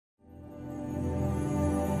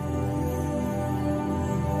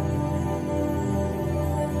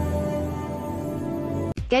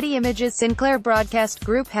Getty Images. Sinclair Broadcast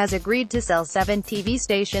Group has agreed to sell 7 TV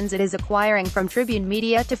stations it is acquiring from Tribune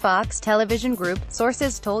Media to Fox Television Group,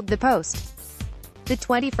 sources told The Post. The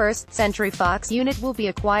 21st Century Fox unit will be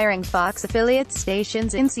acquiring Fox affiliate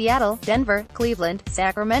stations in Seattle, Denver, Cleveland,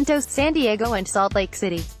 Sacramento, San Diego and Salt Lake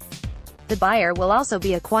City. The buyer will also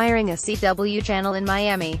be acquiring a CW channel in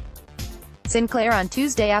Miami. Sinclair on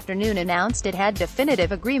Tuesday afternoon announced it had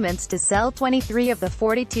definitive agreements to sell 23 of the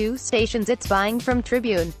 42 stations it's buying from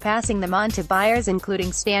Tribune, passing them on to buyers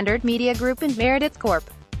including Standard Media Group and Meredith Corp.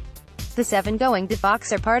 The 7 going to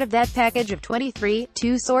Fox are part of that package of 23,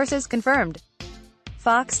 two sources confirmed.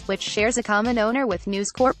 Fox, which shares a common owner with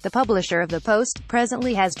News Corp, the publisher of The Post,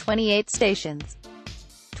 presently has 28 stations.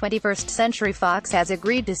 21st Century Fox has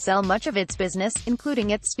agreed to sell much of its business, including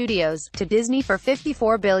its studios, to Disney for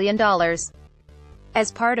 $54 billion. As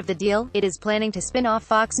part of the deal, it is planning to spin off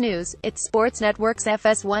Fox News, its sports networks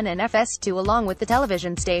FS1 and FS2 along with the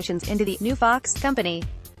television stations into the new Fox company.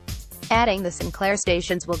 Adding the Sinclair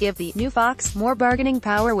stations will give the new Fox more bargaining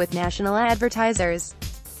power with national advertisers.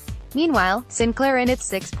 Meanwhile, Sinclair in its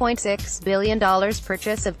 $6.6 billion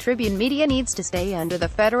purchase of Tribune Media needs to stay under the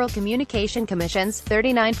Federal Communication Commission's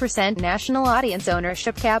 39% national audience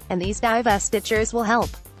ownership cap, and these divestitures will help.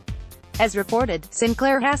 As reported,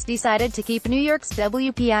 Sinclair has decided to keep New York's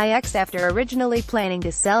WPIX after originally planning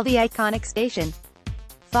to sell the iconic station.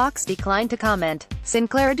 Fox declined to comment.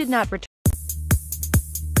 Sinclair did not return